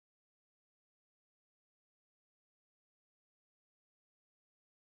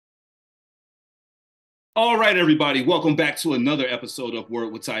All right, everybody, welcome back to another episode of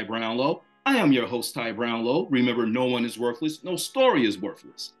Word with Ty Brownlow. I am your host, Ty Brownlow. Remember, no one is worthless, no story is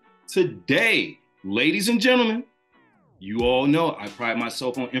worthless. Today, ladies and gentlemen, you all know I pride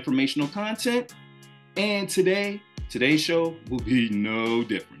myself on informational content, and today's show will be no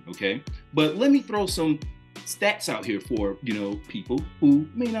different, okay? But let me throw some stats out here for, people who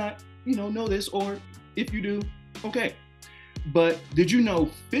may not, know this, or if you do, okay. But did you know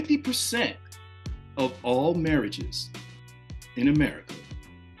 50% of all marriages in America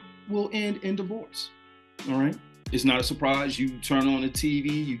will end in divorce? All right. It's not a surprise. You turn on the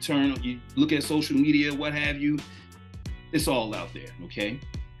TV, you look at social media, what have you. It's all out there. Okay.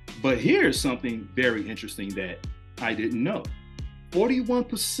 But here's something very interesting that I didn't know.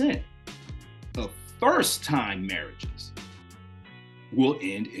 41% of first time marriages will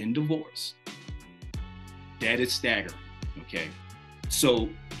end in divorce. That is staggering. Okay. So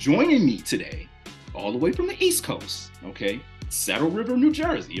joining me today, all the way from the East Coast, okay? Saddle River, New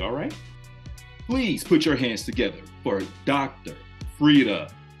Jersey, all right? Please put your hands together for Dr. Frida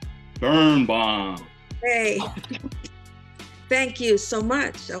Birmbaum. Hey, thank you so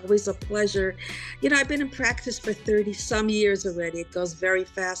much. Always a pleasure. I've been in practice for 30 some years already. It goes very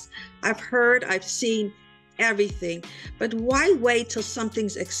fast. I've heard, I've seen everything, but why wait till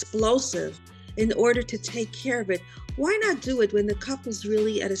something's explosive in order to take care of it? Why not do it when the couple's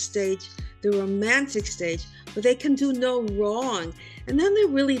really at a stage, the romantic stage, where they can do no wrong? And then they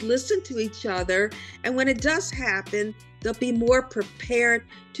really listen to each other. And when it does happen, they'll be more prepared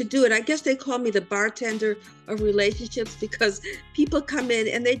to do it. I guess they call me the bartender of relationships, because people come in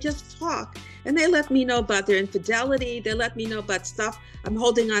and they just talk and they let me know about their infidelity. They let me know about stuff I'm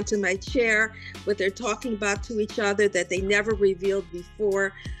holding onto my chair, what they're talking about to each other that they never revealed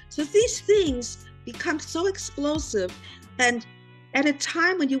before. So these things become so explosive, and at a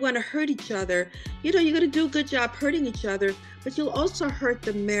time when you want to hurt each other, you're going to do a good job hurting each other, but you'll also hurt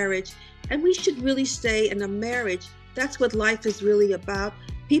the marriage. And we should really stay in a marriage. That's what life is really about.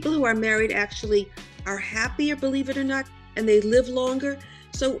 People who are married actually are happier, believe it or not, and they live longer.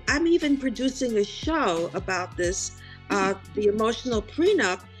 So I'm even producing a show about this, the emotional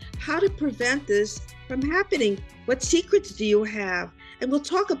prenup, how to prevent this from happening. What secrets do you have? And we'll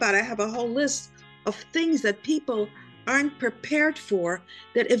talk about it. I have a whole list of things that people aren't prepared for,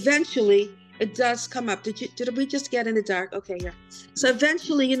 that eventually it does come up. Did we just get in the dark? Okay, yeah. So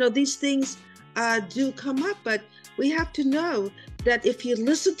eventually, these things do come up, but we have to know that if you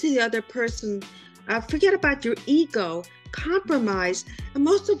listen to the other person, forget about your ego, compromise, and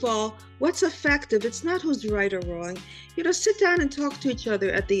most of all, what's effective. It's not who's right or wrong. Sit down and talk to each other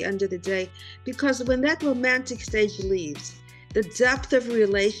at the end of the day, because when that romantic stage leaves, the depth of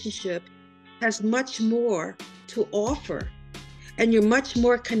relationship has much more to offer, and you're much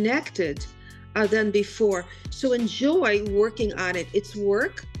more connected than before. So enjoy working on it. It's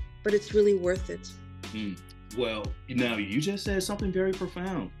work, but it's really worth it. Well, now you just said something very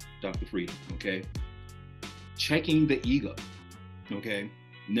profound, Dr. Frida, okay? Checking the ego, okay?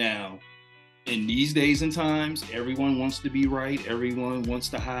 Now, in these days and times, everyone wants to be right. Everyone wants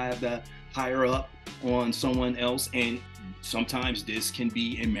to have the higher up on someone else, and sometimes this can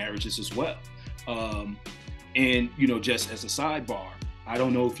be in marriages as well. And, just as a sidebar, I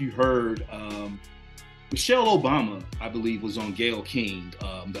don't know if you heard, Michelle Obama, I believe, was on Gayle King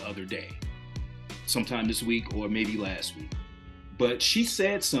the other day, sometime this week or maybe last week. But she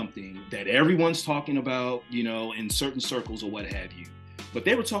said something that everyone's talking about, in certain circles or what have you. But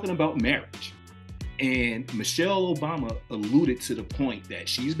they were talking about marriage. And Michelle Obama alluded to the point that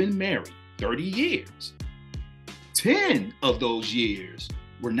she's been married 30 years. 10 of those years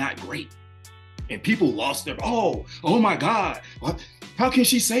were not great. And people lost their, oh my God, what? How can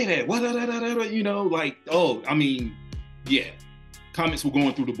she say that? What, yeah, comments were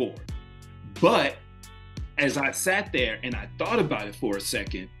going through the board. But as I sat there and I thought about it for a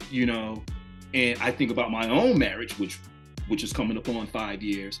second, and I think about my own marriage, which is coming up on 5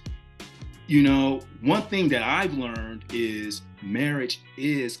 years, one thing that I've learned is marriage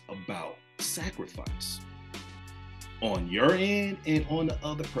is about sacrifice on your end and on the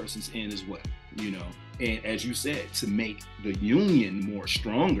other person's end as well. And as you said, to make the union more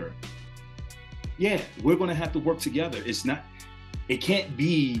stronger, yeah, we're going to have to work together. It can't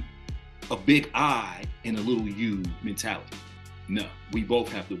be a big I and a little you mentality. No, we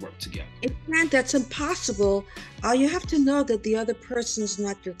both have to work together. That's impossible. You have to know that the other person's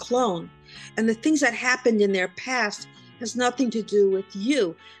not your clone, and the things that happened in their past has nothing to do with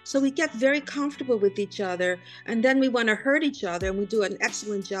you. So we get very comfortable with each other, and then we want to hurt each other, and we do an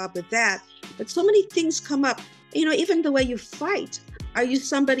excellent job with that. But so many things come up, even the way you fight. Are you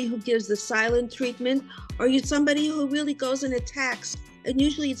somebody who gives the silent treatment? Or are you somebody who really goes and attacks? And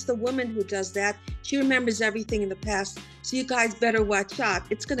usually it's the woman who does that. She remembers everything in the past. So you guys better watch out.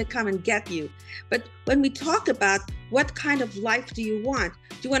 It's going to come and get you. But when we talk about what kind of life do you want?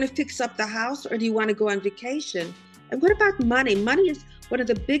 Do you want to fix up the house, or do you want to go on vacation? And what about money? Money is one of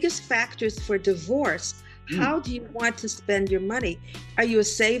the biggest factors for divorce. How do you want to spend your money? Are you a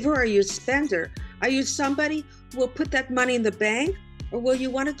saver or are you a spender? Are you somebody who will put that money in the bank, or will you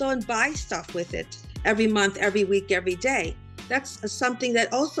want to go and buy stuff with it every month, every week, every day? That's something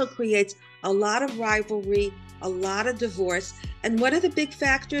that also creates a lot of rivalry, a lot of divorce. And one of the big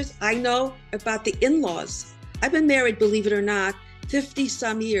factors I know about the in-laws. I've been married, believe it or not, 50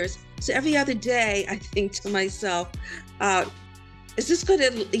 some years. So every other day I think to myself, is this going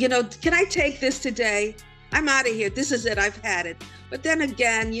to, can I take this today? I'm out of here. This is it. I've had it. But then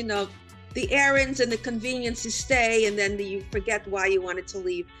again, the errands and the conveniences stay, and then you forget why you wanted to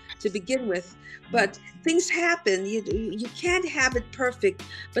leave to begin with. But things happen. You can't have it perfect.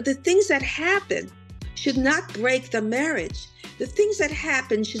 But the things that happen should not break the marriage. The things that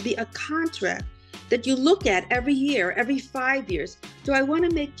happen should be a contract that you look at every year, every 5 years. Do I want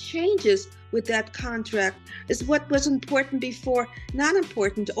to make changes with that contract? Is what was important before not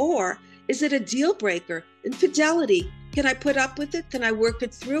important? Or is it a deal breaker? Infidelity. Can I put up with it? Can I work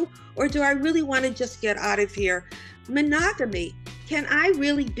it through? Or do I really want to just get out of here? Monogamy. Can I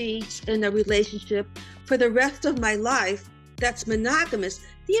really be in a relationship for the rest of my life that's monogamous?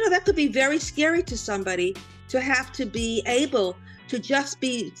 That could be very scary to somebody, to have to be able to just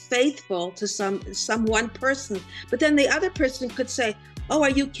be faithful to some one person. But then the other person could say, oh, are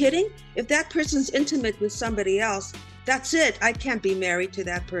you kidding? If that person's intimate with somebody else, that's it. I can't be married to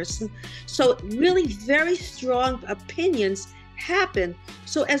that person. So really very strong opinions happen.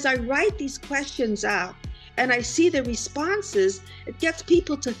 So as I write these questions out and I see the responses, it gets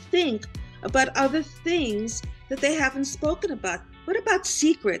people to think about other things that they haven't spoken about. What about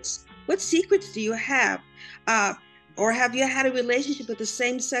secrets? What secrets do you have? Or have you had a relationship with the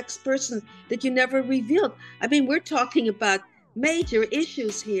same-sex person that you never revealed? I mean, we're talking about major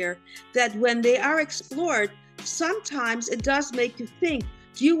issues here that when they are explored, sometimes it does make you think,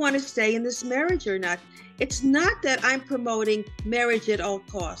 do you want to stay in this marriage or not? It's not that I'm promoting marriage at all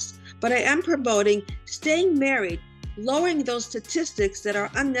costs, but I am promoting staying married, lowering those statistics that are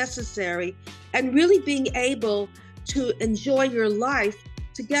unnecessary, and really being able to enjoy your life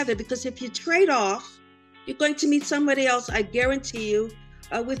together. Because if you trade off, you're going to meet somebody else, I guarantee you,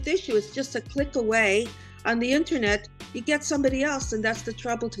 with issue. It's just a click away on the internet, you get somebody else, and that's the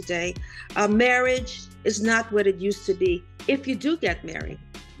trouble today. Marriage is not what it used to be if you do get married,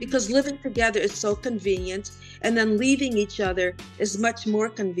 because living together is so convenient, and then leaving each other is much more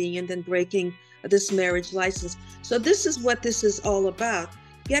convenient than breaking this marriage license. So this is what this is all about,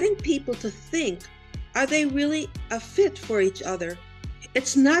 getting people to think, are they really a fit for each other?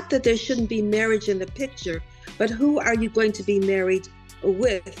 It's not that there shouldn't be marriage in the picture, but who are you going to be married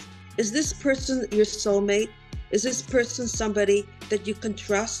with? Is this person your soulmate? Is this person somebody that you can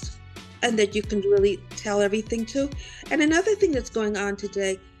trust and that you can really tell everything to? And another thing that's going on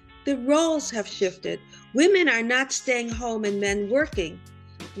today, the roles have shifted. Women are not staying home and men working.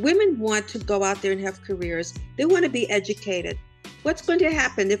 Women want to go out there and have careers. They want to be educated. What's going to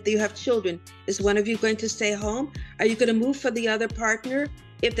happen if you have children? Is one of you going to stay home? Are you going to move for the other partner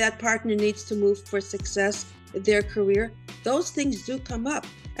if that partner needs to move for success in their career? Those things do come up.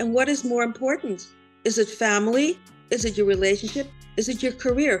 And what is more important? Is it family? Is it your relationship? Is it your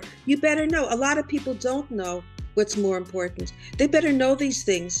career? You better know. A lot of people don't know what's more important. They better know these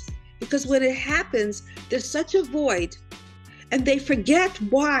things, because when it happens, there's such a void, and they forget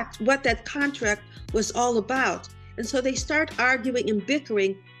what that contract was all about. And so they start arguing and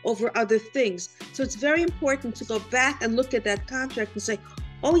bickering over other things. So it's very important to go back and look at that contract and say,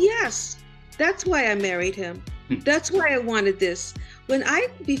 oh yes, that's why I married him. That's why I wanted this.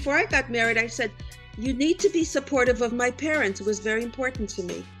 Before I got married, I said, you need to be supportive of my parents. It was very important to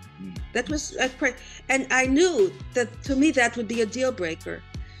me. That was, and I knew that to me that would be a deal breaker.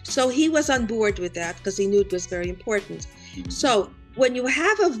 So he was on board with that because he knew it was very important. So when you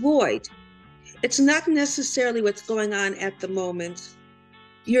have a void, it's not necessarily what's going on at the moment.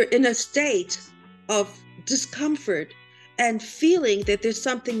 You're in a state of discomfort and feeling that there's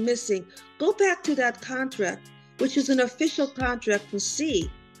something missing. Go back to that contract, which is an official contract, and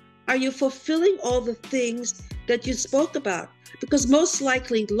see, are you fulfilling all the things that you spoke about? Because most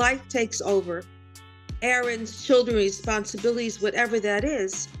likely life takes over, errands, children, responsibilities, whatever that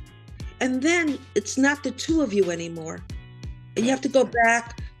is. And then it's not the two of you anymore. And you have to go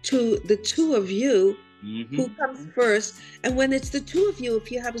back to the two of you who comes first. And when it's the two of you,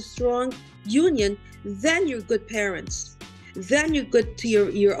 if you have a strong union, then you're good parents. Then you're good to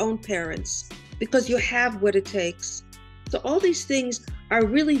your own parents because you have what it takes. So all these things are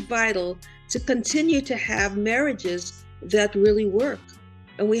really vital to continue to have marriages that really work.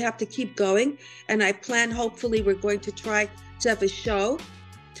 And we have to keep going. And I plan, hopefully, we're going to try to have a show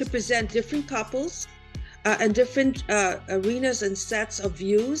to present different couples and different arenas and sets of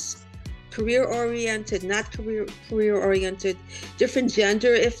views, career-oriented, not career-oriented, different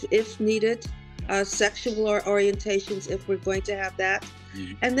gender if needed, sexual orientations if we're going to have that,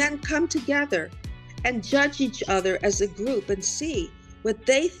 and then come together and judge each other as a group and see what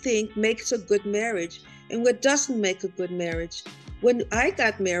they think makes a good marriage and what doesn't make a good marriage. When I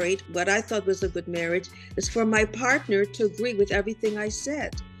got married, what I thought was a good marriage is for my partner to agree with everything I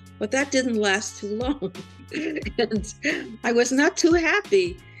said. But that didn't last too long. And I was not too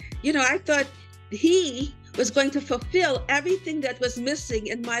happy. You know, I thought he was going to fulfill everything that was missing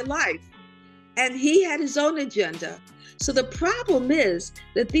in my life. And he had his own agenda. So the problem is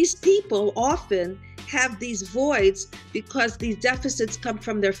that these people often have these voids because these deficits come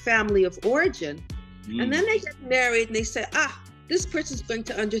from their family of origin. And then they get married and they say, this person's going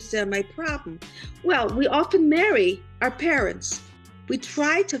to understand my problem. Well, we often marry our parents. We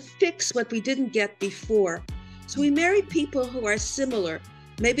try to fix what we didn't get before. So we marry people who are similar.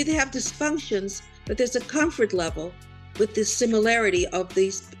 Maybe they have dysfunctions, but there's a comfort level with the similarity of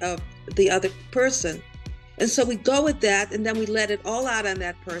the other person. And so we go with that, and then we let it all out on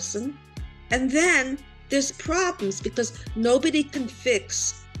that person. And then there's problems because nobody can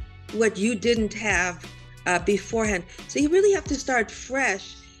fix what you didn't have beforehand. So you really have to start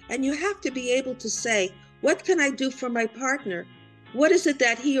fresh, and you have to be able to say, what can I do for my partner? What is it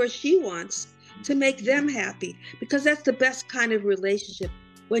that he or she wants to make them happy? Because that's the best kind of relationship.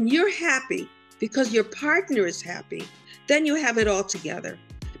 When you're happy because your partner is happy, then you have it all together.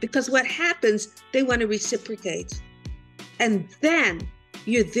 Because what happens, they want to reciprocate. And then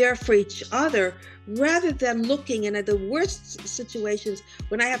you're there for each other rather than looking, and at the worst situations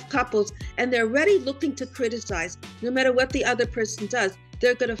when I have couples and they're already looking to criticize, no matter what the other person does,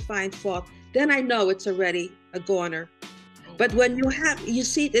 they're going to find fault. Then I know it's already a goner. But when you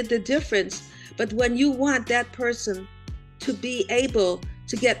see the difference, but when you want that person to be able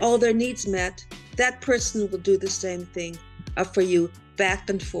to get all their needs met, that person will do the same thing for you, back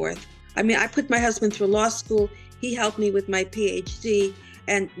and forth. I mean, I put my husband through law school. He helped me with my PhD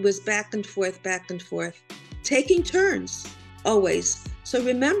and was back and forth, taking turns always. So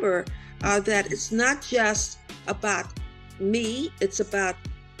remember that it's not just about me, it's about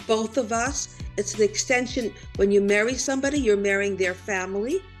both of us. It's the extension. When you marry somebody, you're marrying their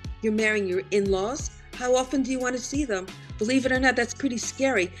family, you're marrying your in-laws. How often do you want to see them? Believe it or not, that's pretty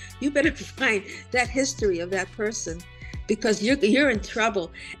scary. You better find that history of that person because you're in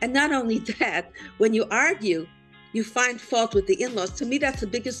trouble. And not only that, when you argue, you find fault with the in-laws. To me, that's the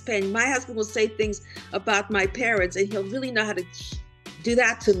biggest pain. My husband will say things about my parents, and he'll really know how to do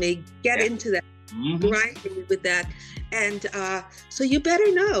that to me, get into that, grind me with that. And so you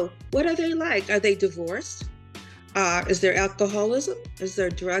better know, what are they like? Are they divorced? Is there alcoholism? Is there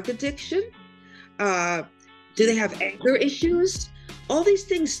drug addiction? Do they have anger issues? All these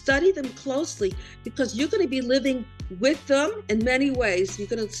things, study them closely because you're going to be living with them in many ways. You're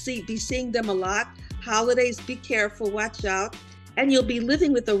going to be seeing them a lot. Holidays, be careful, watch out. And you'll be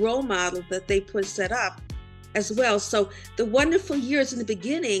living with a role model that they set up as well. So the wonderful years in the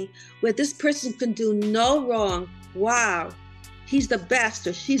beginning where this person can do no wrong, wow, he's the best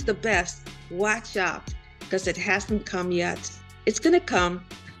or she's the best, watch out because it hasn't come yet. It's going to come.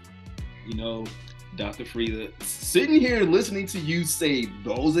 You know, Dr. Frida, sitting here listening to you say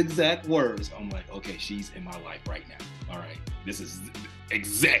those exact words, I'm like, okay, she's in my life right now. All right, this is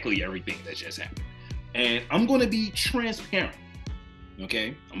exactly everything that just happened. And I'm going to be transparent,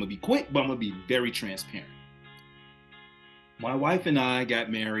 okay? I'm going to be quick, but I'm going to be very transparent. My wife and I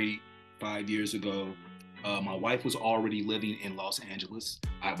got married 5 years ago. My wife was already living in Los Angeles.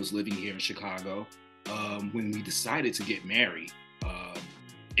 I was living here in Chicago. When we decided to get married,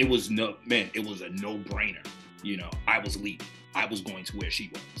 it was a no-brainer. You know, I was leaving. I was going to where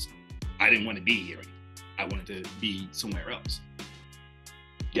she was. I didn't want to be here anymore. I wanted to be somewhere else.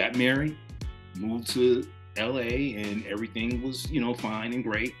 Got married, moved to LA, and everything was, fine and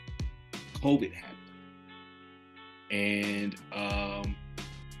great. COVID happened. And,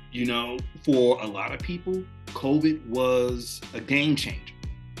 for a lot of people, COVID was a game changer.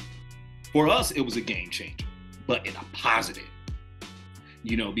 For us, it was a game changer, but in a positive,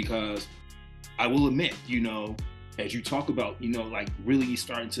 because I will admit, as you talk about, like really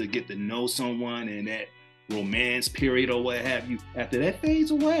starting to get to know someone and that romance period or what have you, after that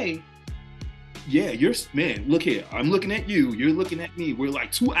fades away, yeah, man, look here. I'm looking at you. You're looking at me. We're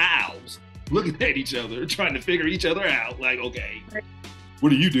like two owls looking at each other, trying to figure each other out. Like, okay, what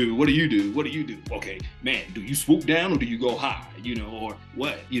do you do? What do you do? What do you do? Okay, man, do you swoop down or do you go high? Or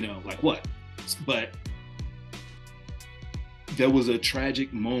what? Like what? But there was a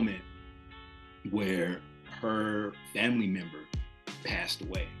tragic moment where her family member passed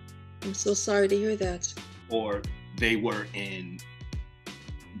away. I'm so sorry to hear that. Or they were in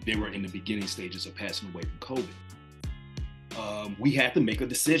the beginning stages of passing away from COVID. We had to make a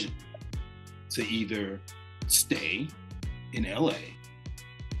decision to either stay in LA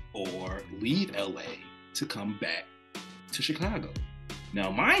or leave LA to come back to Chicago. Now,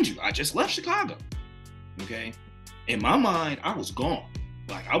 mind you, I just left Chicago, okay? In my mind, I was gone.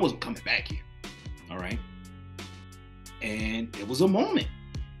 Like, I wasn't coming back here, all right? And it was a moment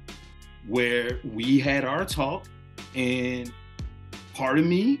where we had our talk, and part of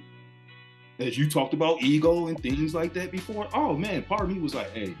me, as you talked about ego and things like that before, oh man, part of me was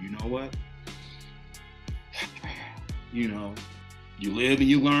like, hey, you know what? You live and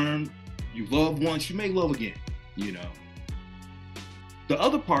you learn, you love once, you may love again, The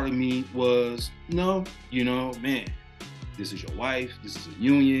other part of me was, no, man, this is your wife, this is a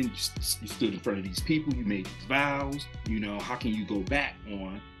union, you stood in front of these people, you made these vows, how can you go back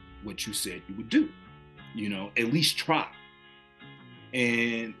on what you said you would do? At least try.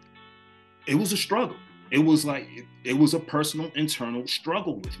 And it was a struggle. It was like, it was a personal, internal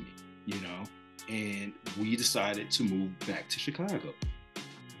struggle with me, and we decided to move back to Chicago.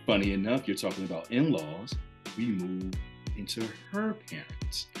 Funny enough, you're talking about in-laws. We moved into her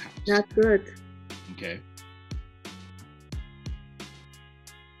parents' house. Not good. Okay.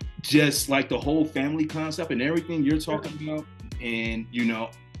 Just like the whole family concept and everything you're talking about. And,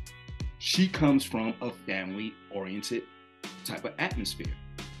 she comes from a family-oriented type of atmosphere.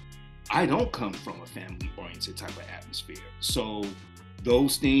 I don't come from a family-oriented type of atmosphere. So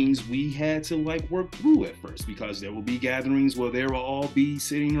those things we had to work through at first, because there will be gatherings where they will all be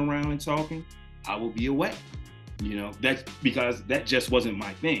sitting around and talking. I will be away. That's because that just wasn't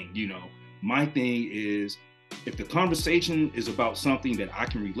my thing. My thing is, if the conversation is about something that I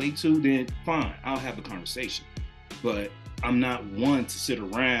can relate to, then fine, I'll have the conversation. But I'm not one to sit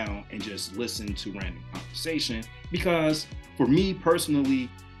around and just listen to random conversation, because for me personally,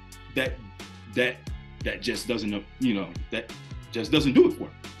 that just doesn't, that just doesn't do it for me.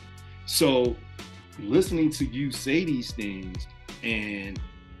 So listening to you say these things, and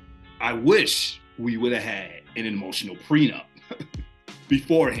I wish we would have had an emotional prenup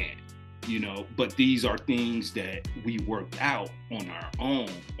beforehand, but these are things that we worked out on our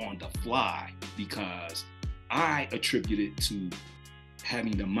own, on the fly, because I attribute it to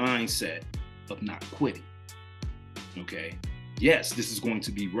having the mindset of not quitting. Okay. Yes, this is going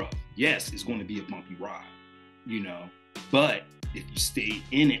to be rough. Yes, it's going to be a bumpy ride, but if you stay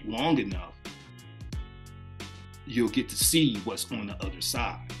in it long enough, you'll get to see what's on the other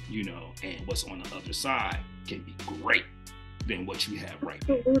side, and what's on the other side can be great than what you have right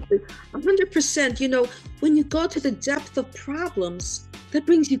now. Absolutely. 100%. When you go to the depth of problems, that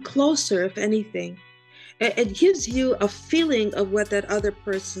brings you closer, if anything. It gives you a feeling of what that other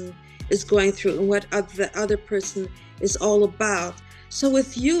person is going through and what the other person is all about. So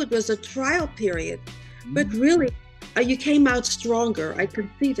with you, it was a trial period, but really you came out stronger. I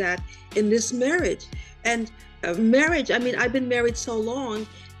can see that in this marriage. And marriage, I've been married so long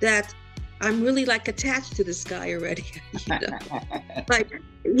that I'm really attached to this guy already.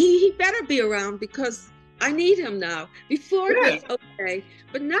 He better be around because I need him now. Before it was okay,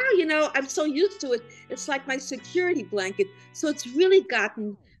 but now, I'm so used to it. It's like my security blanket. So it's really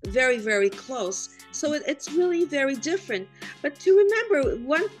gotten very, very close. So it's really very different. But to remember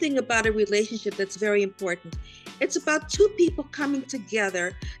one thing about a relationship that's very important, it's about two people coming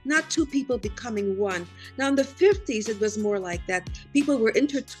together, not two people becoming one. Now in the 50s, it was more like that. People were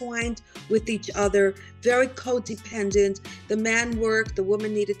intertwined with each other, very codependent. The man worked, the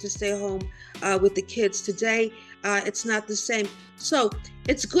woman needed to stay home with the kids. Today, it's not the same. So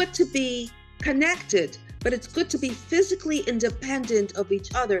it's good to be connected, but it's good to be physically independent of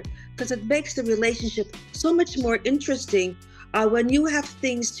each other, because it makes the relationship so much more interesting when you have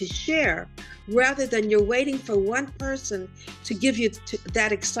things to share, rather than you're waiting for one person to give you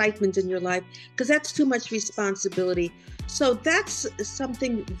that excitement in your life, because that's too much responsibility. So that's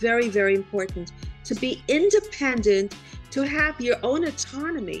something very, very important, to be independent, to have your own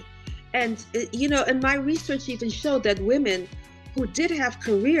autonomy. And, and my research even showed that women who did have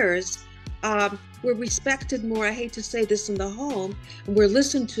careers We're respected more, I hate to say this, in the home, and we're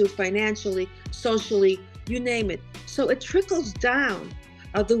listened to financially, socially, you name it. So it trickles down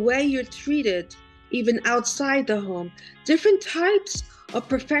the way you're treated, even outside the home. Different types of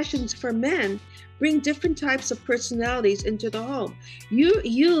professions for men bring different types of personalities into the home.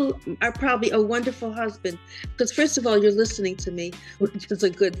 You are probably a wonderful husband, because first of all, you're listening to me, which is a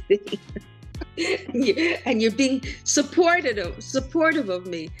good thing. And you're being supportive of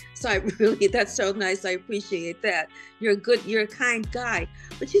me. So that's so nice. I appreciate that. You're a kind guy.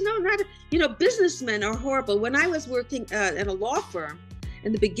 But businessmen are horrible. When I was working at a law firm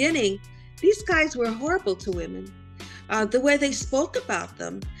in the beginning, these guys were horrible to women. The way they spoke about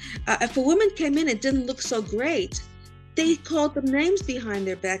them. If a woman came in and didn't look so great, they called them names behind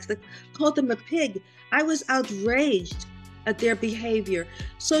their backs. They called them a pig. I was outraged at their behavior.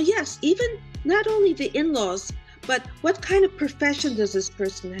 So yes, even not only the in-laws, but what kind of profession does this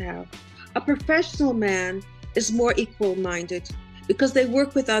person have? A professional man is more equal-minded because they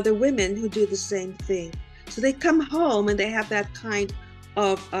work with other women who do the same thing. So they come home and they have that kind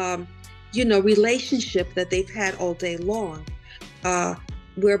of relationship that they've had all day long.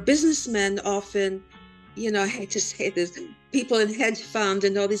 Where businessmen often, I hate to say this, people in hedge fund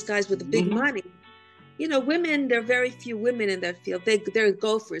and all these guys with the big money, women, there are very few women in that field. They're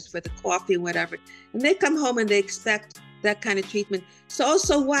gophers for the coffee and whatever. And they come home and they expect that kind of treatment. So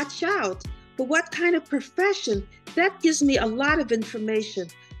also watch out for what kind of profession. That gives me a lot of information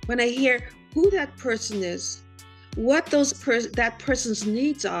when I hear who that person is, what that person's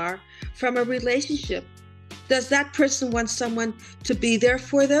needs are from a relationship. Does that person want someone to be there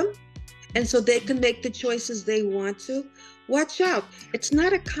for them? And so they can make the choices they want to? Watch out. It's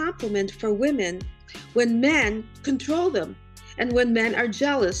not a compliment for women when men control them. And when men are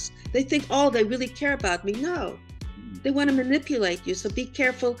jealous, they think, oh, they really care about me. No, they want to manipulate you. So be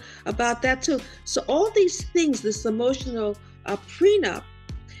careful about that too. So all these things, this emotional prenup,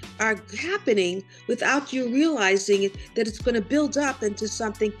 are happening without you realizing that it's going to build up into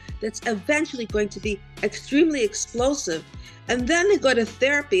something that's eventually going to be extremely explosive. And then they go to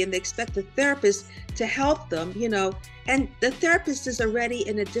therapy and they expect the therapist to help them, and the therapist is already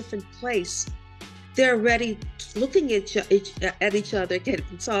in a different place. They're already looking at each other,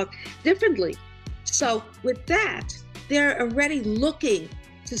 can talk differently. So with that, they're already looking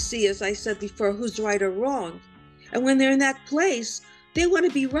to see, as I said before, who's right or wrong. And when they're in that place, they want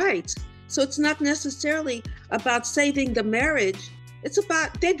to be right. So it's not necessarily about saving the marriage. It's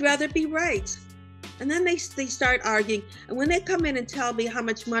about, they'd rather be right. And then they start arguing. And when they come in and tell me how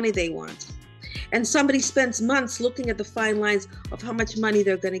much money they want, and somebody spends months looking at the fine lines of how much money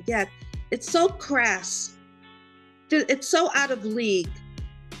they're going to get, it's so crass. It's so out of league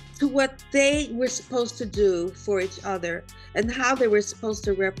to what they were supposed to do for each other and how they were supposed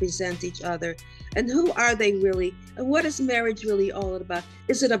to represent each other. And who are they really? And what is marriage really all about?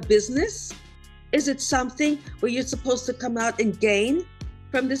 Is it a business? Is it something where you're supposed to come out and gain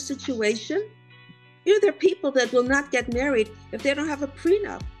from this situation? There are people that will not get married if they don't have a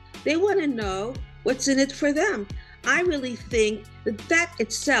prenup. They want to know what's in it for them. I really think that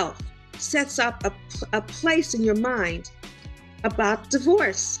itself sets up a place in your mind about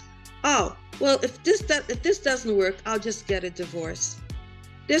divorce. Oh, well, if this doesn't work, I'll just get a divorce.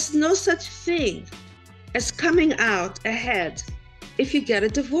 There's no such thing as coming out ahead. If you get a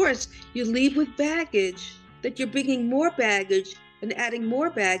divorce, you leave with baggage, that you're bringing more baggage and adding more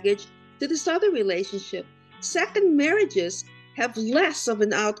baggage to this other relationship. Second marriages have less of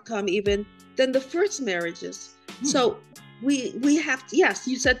an outcome even than the first marriages. So we have to, yes,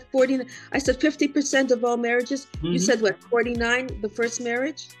 you said 40, I said 50% of all marriages. You said what, 49, the first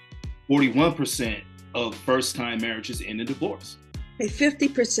marriage? 41% of first-time marriages end in divorce. Okay,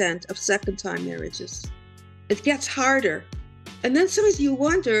 50% of second-time marriages. It gets harder. And then sometimes you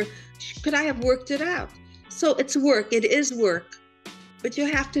wonder, could I have worked it out? So it's work, it is work. But you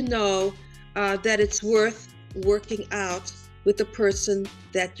have to know that it's worth working out with the person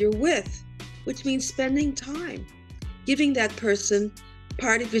that you're with, which means spending time. Giving that person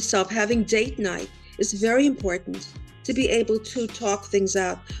part of yourself, having date night is very important to be able to talk things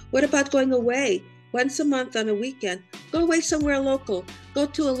out. What about going away once a month on a weekend? Go away somewhere local. Go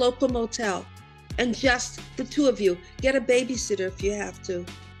to a local motel and just the two of you. Get a babysitter if you have to.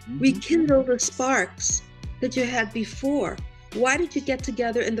 Rekindle the sparks that you had before. Why did you get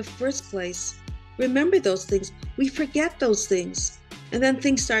together in the first place? Remember those things. We forget those things. And then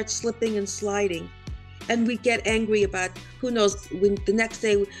things start slipping and sliding. And we get angry about, who knows, when the next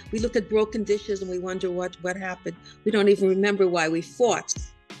day we look at broken dishes and we wonder what happened. We don't even remember why we fought.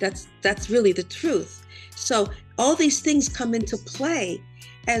 That's really the truth. So all these things come into play.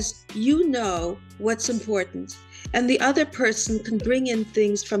 as you know what's important, and the other person can bring in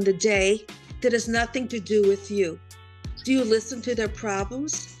things from the day that has nothing to do with you. Do you listen to their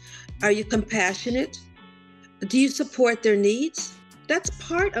problems? Are you compassionate? Do you support their needs? That's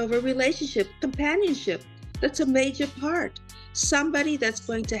part of a relationship, companionship. That's a major part. Somebody that's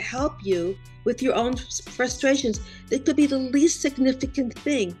going to help you with your own frustrations. It could be the least significant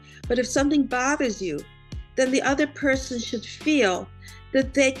thing, but if something bothers you, then the other person should feel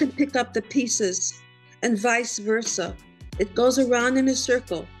that they can pick up the pieces, and vice versa. It goes around in a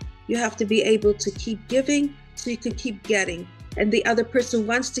circle. You have to be able to keep giving so you can keep getting. And the other person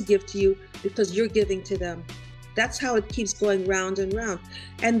wants to give to you because you're giving to them. That's how it keeps going round and round.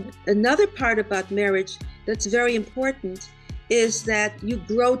 And another part about marriage that's very important is that you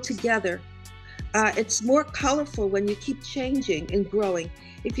grow together. It's more colorful when you keep changing and growing.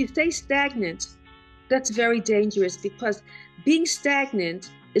 If you stay stagnant, that's very dangerous, because being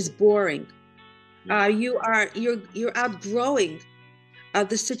stagnant is boring. You're outgrowing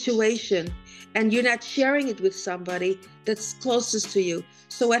the situation, and you're not sharing it with somebody that's closest to you.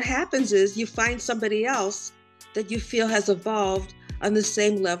 So what happens is you find somebody else that you feel has evolved on the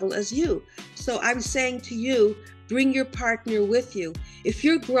same level as you. So I'm saying to you, bring your partner with you. If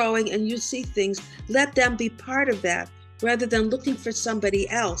you're growing and you see things, let them be part of that, rather than looking for somebody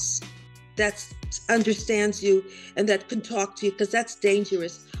else that understands you and that can talk to you, because that's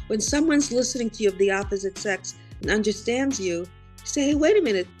dangerous. When someone's listening to you of the opposite sex and understands you, say, hey, wait a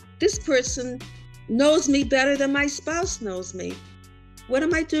minute, this person knows me better than my spouse knows me. What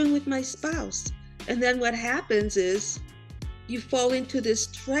am I doing with my spouse? And then what happens is you fall into this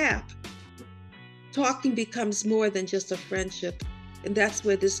trap. Talking becomes more than just a friendship. And that's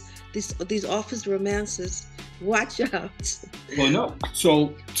where these office romances, watch out. Well, no.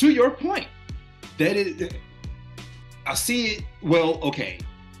 So to your point, that is, I see it. Well, okay.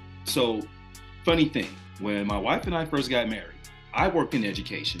 So funny thing, when my wife and I first got married, I worked in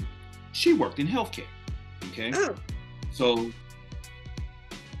education. She worked in healthcare. Okay. Oh. So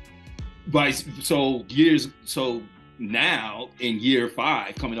now in year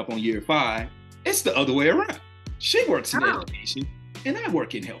 5, coming up on year 5, it's the other way around. She works in education and I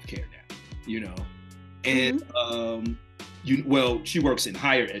work in healthcare now, you know. And she works in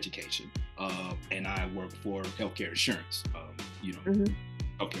higher education, and I work for healthcare insurance,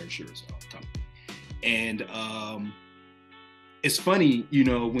 healthcare insurance company. And it's funny, you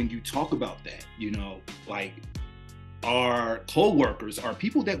know, when you talk about that, you know, like our co-workers are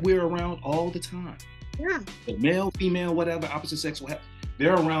people that we're around all the time. Yeah. The male, female, whatever, opposite sex, whatever,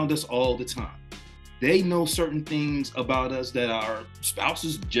 they're around us all the time. They know certain things about us that our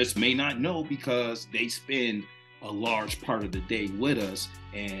spouses just may not know, because they spend a large part of the day with us,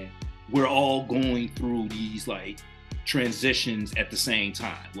 and we're all going through these like transitions at the same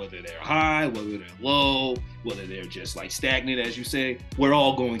time, whether they're high, whether they're low, whether they're just like stagnant, as you say, we're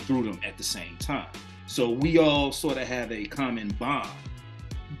all going through them at the same time. So we all sort of have a common bond.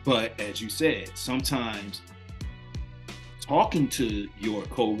 But as you said, sometimes talking to your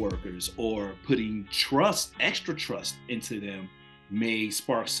coworkers or putting extra trust into them may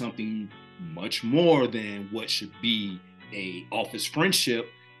spark something much more than what should be a office friendship,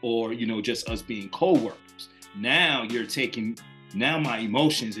 or, you know, just us being coworkers. Now my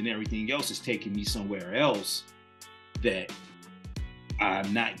emotions and everything else is taking me somewhere else that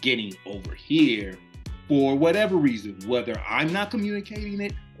I'm not getting over here for whatever reason, whether I'm not communicating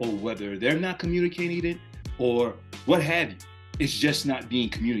it or whether they're not communicating it or what have you. It's just not being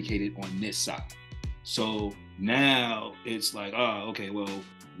communicated on this side. So now it's like, oh, okay, well,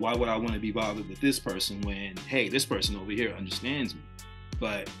 why would I want to be bothered with this person when, hey, this person over here understands me?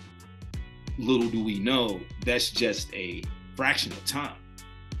 But little do we know, that's just a fraction of time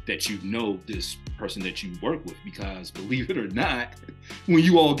that you know this person that you work with, because believe it or not, when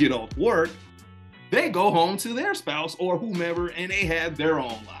you all get off work, they go home to their spouse or whomever, and they have their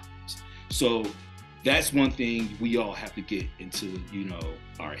own lives. So that's one thing we all have to get into, you know,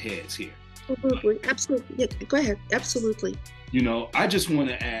 our heads here. Absolutely. Absolutely. Yeah, go ahead. Absolutely. You know, I just want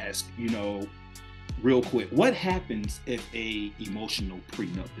to ask, you know, real quick, what happens if a emotional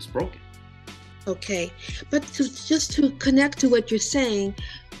prenup is broken? Okay. But to connect to what you're saying,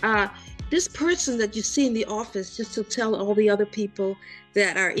 this person that you see in the office, just to tell all the other people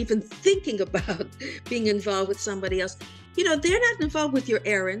that are even thinking about being involved with somebody else, you know, they're not involved with your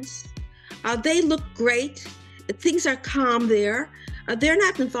errands. They look great. Things are calm there. They're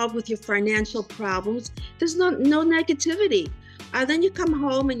not involved with your financial problems. There's no negativity. Then you come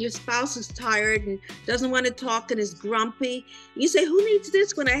home and your spouse is tired and doesn't want to talk and is grumpy. You say, who needs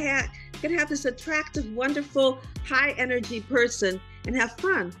this when I can have this attractive, wonderful, high energy person and have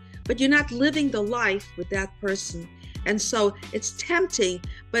fun, but you're not living the life with that person. And so it's tempting,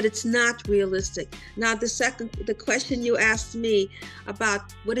 but it's not realistic. Now, the question you asked me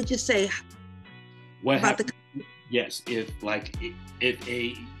about, what did you say? What happened? Yes, if like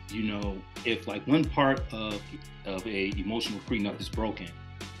one part of a emotional prenup is broken,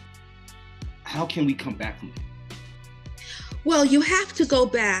 how can we come back from it? Well, you have to go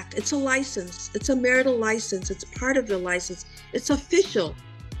back. It's a license. It's a marital license. It's part of your license. It's official.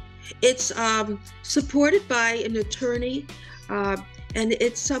 It's supported by an attorney, and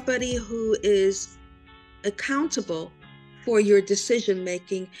it's somebody who is accountable for your decision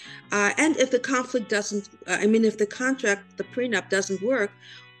making. And if the if the contract, the prenup doesn't work,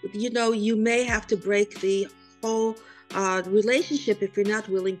 you may have to break the whole relationship if you're not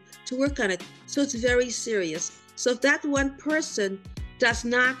willing to work on it. So it's very serious. So if that one person does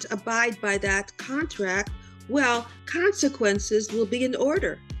not abide by that contract, well, consequences will be in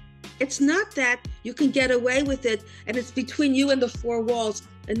order. It's not that you can get away with it and it's between you and the four walls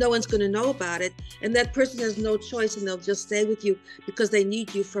and no one's going to know about it, and that person has no choice and they'll just stay with you because they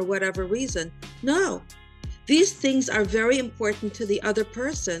need you for whatever reason. No, these things are very important to the other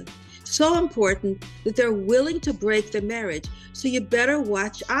person. So important that they're willing to break the marriage. So you better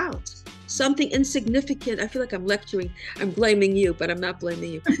watch out. Something insignificant. I feel like I'm lecturing. I'm blaming you, but I'm not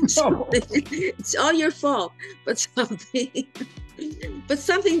blaming you. It's all your fault. But something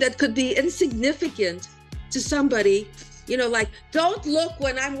that could be insignificant to somebody, like, don't look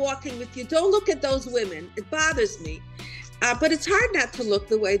when I'm walking with you. Don't look at those women. It bothers me. But it's hard not to look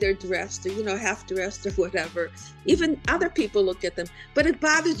the way they're dressed, or, half dressed or whatever. Even other people look at them. But it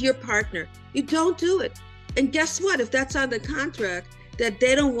bothers your partner. You don't do it. And guess what? If that's on the contract, that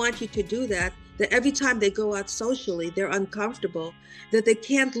they don't want you to do that every time they go out socially, they're uncomfortable, that they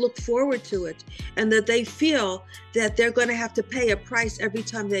can't look forward to it, and that they feel that they're going to have to pay a price every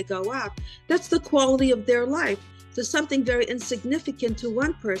time they go out. That's the quality of their life. So something very insignificant to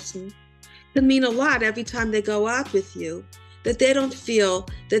one person can mean a lot every time they go out with you, that they don't feel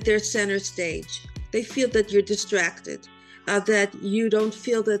that they're center stage. They feel that you're distracted, that you don't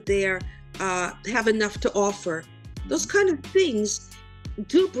feel that they have enough to offer. Those kind of things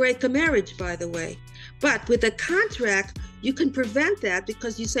do break a marriage, by the way. But with a contract, you can prevent that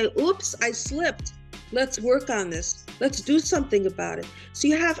because you say, oops, I slipped. Let's work on this. Let's do something about it. So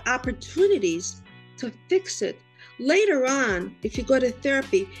you have opportunities to fix it. Later on, if you go to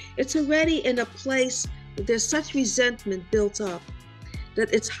therapy, it's already in a place that there's such resentment built up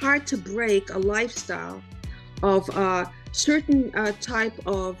that it's hard to break a lifestyle of certain type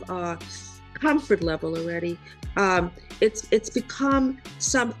of comfort level already. It's become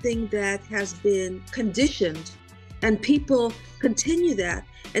something that has been conditioned, and people continue that.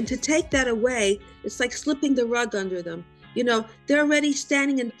 And to take that away, it's like slipping the rug under them. They're already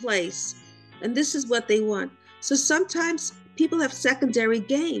standing in place, and this is what they want. So sometimes people have secondary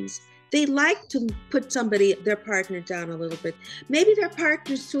gains. They like to put their partner down a little bit. Maybe their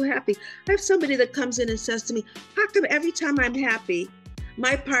partner's too happy. I have somebody that comes in and says to me, how come every time I'm happy,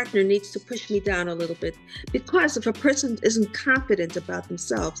 my partner needs to push me down a little bit? Because if a person isn't confident about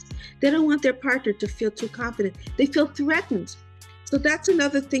themselves, they don't want their partner to feel too confident. They feel threatened. So that's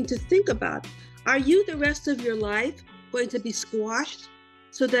another thing to think about. Are you the rest of your life going to be squashed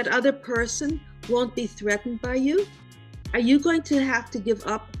so that other person won't be threatened by you? Are you going to have to give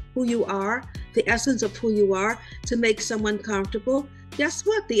up who you are, the essence of who you are, to make someone comfortable? Guess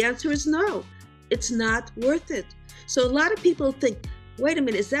what? The answer is no. It's not worth it. So a lot of people think, wait a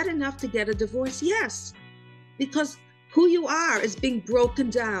minute, is that enough to get a divorce? Yes, because who you are is being broken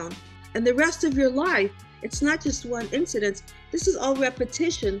down. And the rest of your life, it's not just one incident. This is all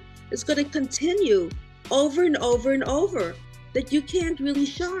repetition. It's going to continue over and over and over, that you can't really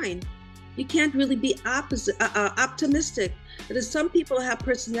shine. You can't really be optimistic. Because some people have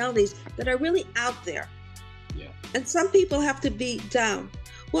personalities that are really out there. Yeah. And some people have to be down.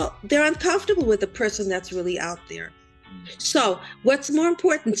 Well, they're uncomfortable with a person that's really out there. So what's more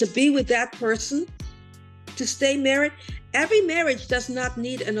important, to be with that person, to stay married? Every marriage does not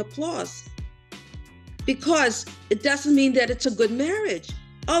need an applause, because it doesn't mean that it's a good marriage.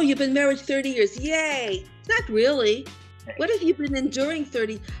 Oh, you've been married 30 years. Yay. Not really. What have you been enduring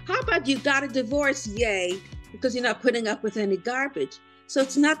 30? How about you got a divorce? Yay. Because you're not putting up with any garbage. So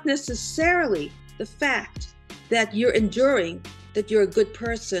it's not necessarily the fact that you're enduring that you're a good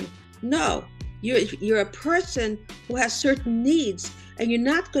person. No. You're a person who has certain needs, and you're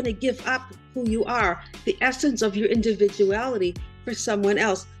not going to give up who you are, the essence of your individuality, for someone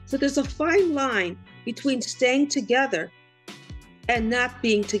else. So there's a fine line between staying together and not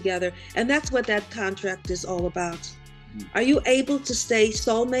being together. And that's what that contract is all about. Are you able to stay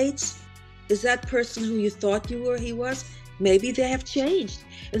soulmates? Is that person who you thought you were, he was? Maybe they have changed.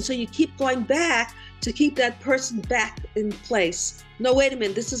 And so you keep going back to keep that person back in place. No, wait a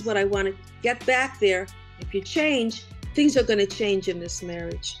minute, this is what I want to get back there. If you change, things are going to change in this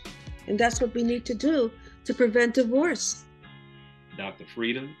marriage. And that's what we need to do to prevent divorce. Dr.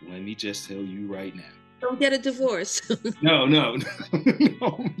 Frida, let me just tell you right now. Don't get a divorce. No. Not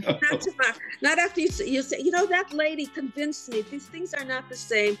tomorrow. Not after you say, you know, that lady convinced me. These things are not the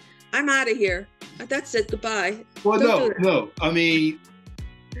same. I'm out of here. That's it. Goodbye. Well, no. I mean,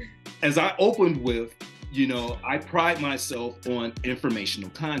 as I opened with, you know, I pride myself on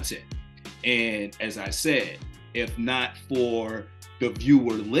informational content. And as I said, if not for the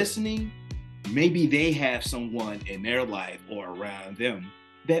viewer listening, maybe they have someone in their life or around them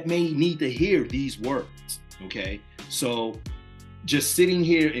that may need to hear these words, okay? So just sitting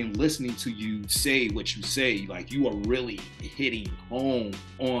here and listening to you say what you say, like you are really hitting home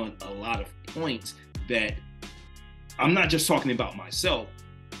on a lot of points that I'm not just talking about myself,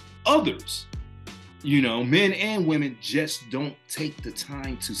 others, you know, men and women just don't take the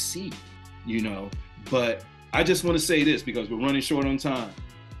time to see, you know. But I just want to say this because we're running short on time.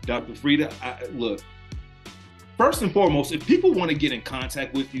 Dr. Frida, look, first and foremost, if people want to get in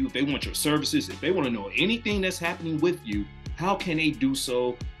contact with you, if they want your services, if they want to know anything that's happening with you, how can they do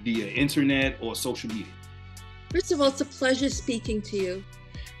so via internet or social media? First of all, it's a pleasure speaking to you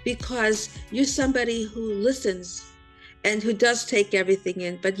because you're somebody who listens and who does take everything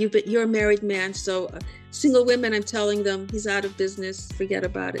in. But you're a married man, so single women, I'm telling them, he's out of business, forget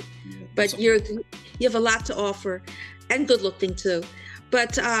about it. Yeah, but you have a lot to offer and good looking too.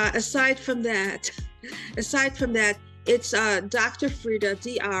 But aside from that, it's Dr. Frida,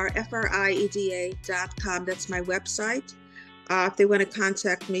 DrFrida.com. That's my website. If they want to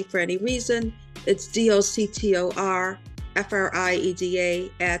contact me for any reason, it's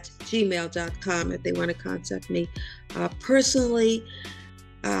DoctorFrida@gmail.com if they want to contact me personally.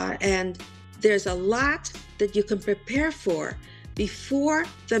 And there's a lot that you can prepare for before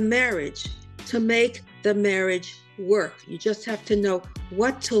the marriage to make the marriage work. You just have to know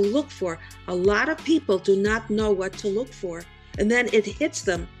what to look for. A lot of people do not know what to look for, and then it hits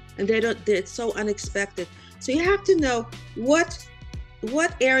them, and it's so unexpected. So you have to know what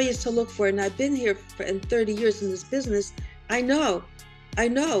areas to look for. And I've been here for 30 years in this business. I know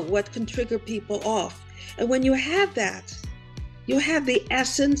what can trigger people off. And when you have that, you have the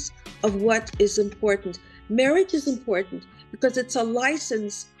essence of what is important. Marriage is important because it's a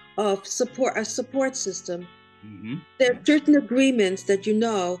license of support, a support system. Mm-hmm. There are certain agreements that you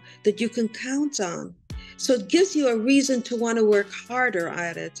know that you can count on. So it gives you a reason to want to work harder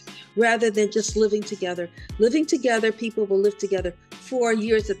at it rather than just living together. Living together, people will live together 4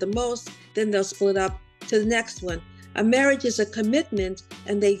 years at the most, then they'll split up to the next one. A marriage is a commitment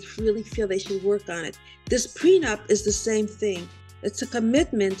and they really feel they should work on it. This prenup is the same thing. It's a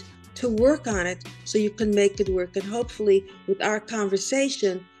commitment to work on it so you can make it work. And hopefully with our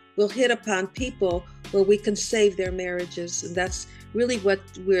conversation, we'll hit upon people where we can save their marriages. And that's really what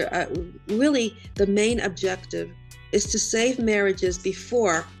we're, really the main objective is to save marriages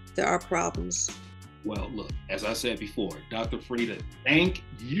before there are problems. Well, look, as I said before, Dr. Frida, thank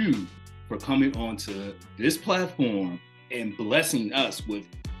you for coming onto this platform and blessing us with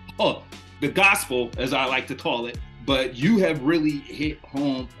the gospel, as I like to call it. But you have really hit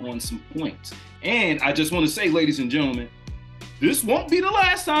home on some points. And I just want to say, ladies and gentlemen, this won't be the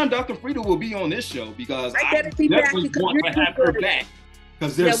last time Dr. Frida will be on this show because I definitely want to have her back.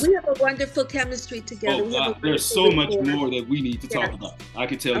 Because we have a wonderful chemistry together. There's so much more that we need to talk about. I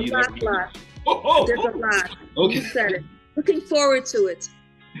can tell you that. There's a lot. Okay. You said it. Looking forward to it.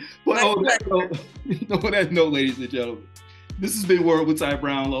 Well, on that note, ladies and gentlemen, this has been Word with Ty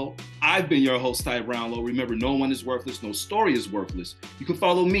Brownlow. I've been your host, Ty Brownlow. Remember, no one is worthless, no story is worthless. You can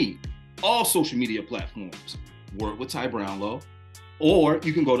follow me, all social media platforms, Word with Ty Brownlow, or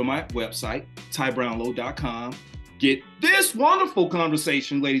you can go to my website, tybrownlow.com. Get this wonderful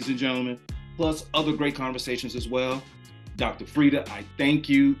conversation, ladies and gentlemen, plus other great conversations as well. Dr. Frida, I thank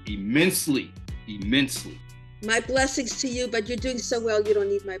you immensely. My blessings to you, but you're doing so well, you don't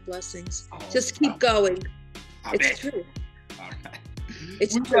need my blessings. Just keep going. It's true. All right.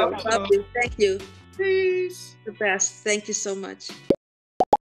 It's true. I love you. Thank you. Peace. The best. Thank you so much.